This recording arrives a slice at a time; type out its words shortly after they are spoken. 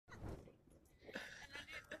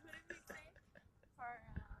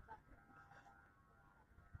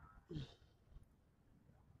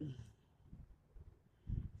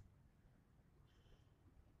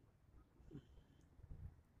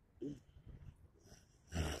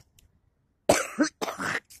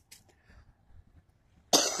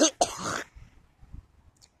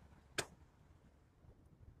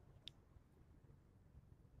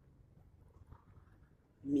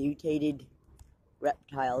mutated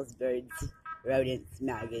reptiles, birds, rodents,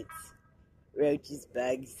 maggots, roaches,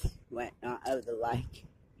 bugs, whatnot of the like.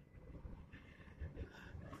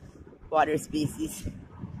 Water species,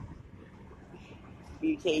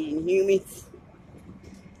 mutating humans,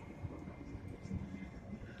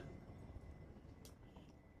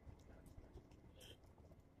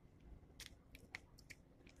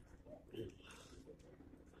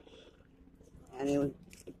 and it was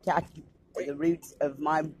attacked the roots of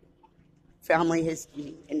my family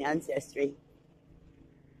history and ancestry.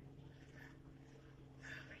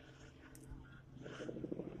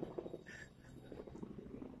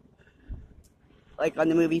 Like on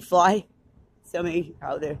the movie Fly, so many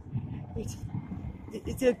out there.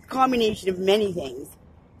 It's a combination of many things.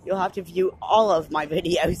 You'll have to view all of my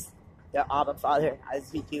videos, the Abba Father,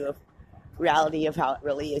 as we do a reality of how it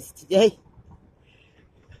really is today.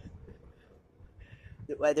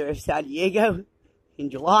 The weather of San Diego in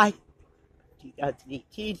July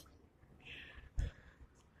 2018.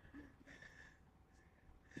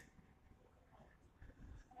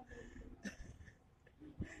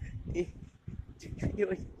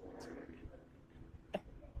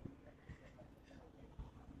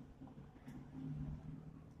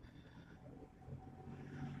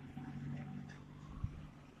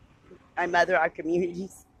 I mother our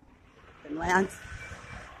communities and lands.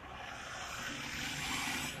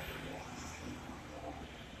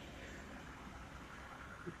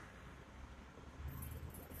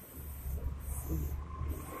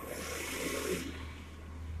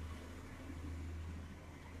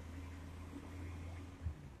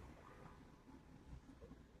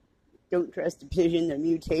 Don't trust a pigeon, they're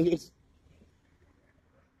mutated.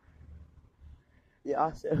 They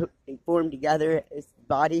form together as a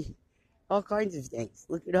body. All kinds of things.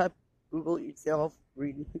 Look it up. Google it yourself.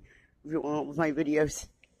 Read if you want with my videos.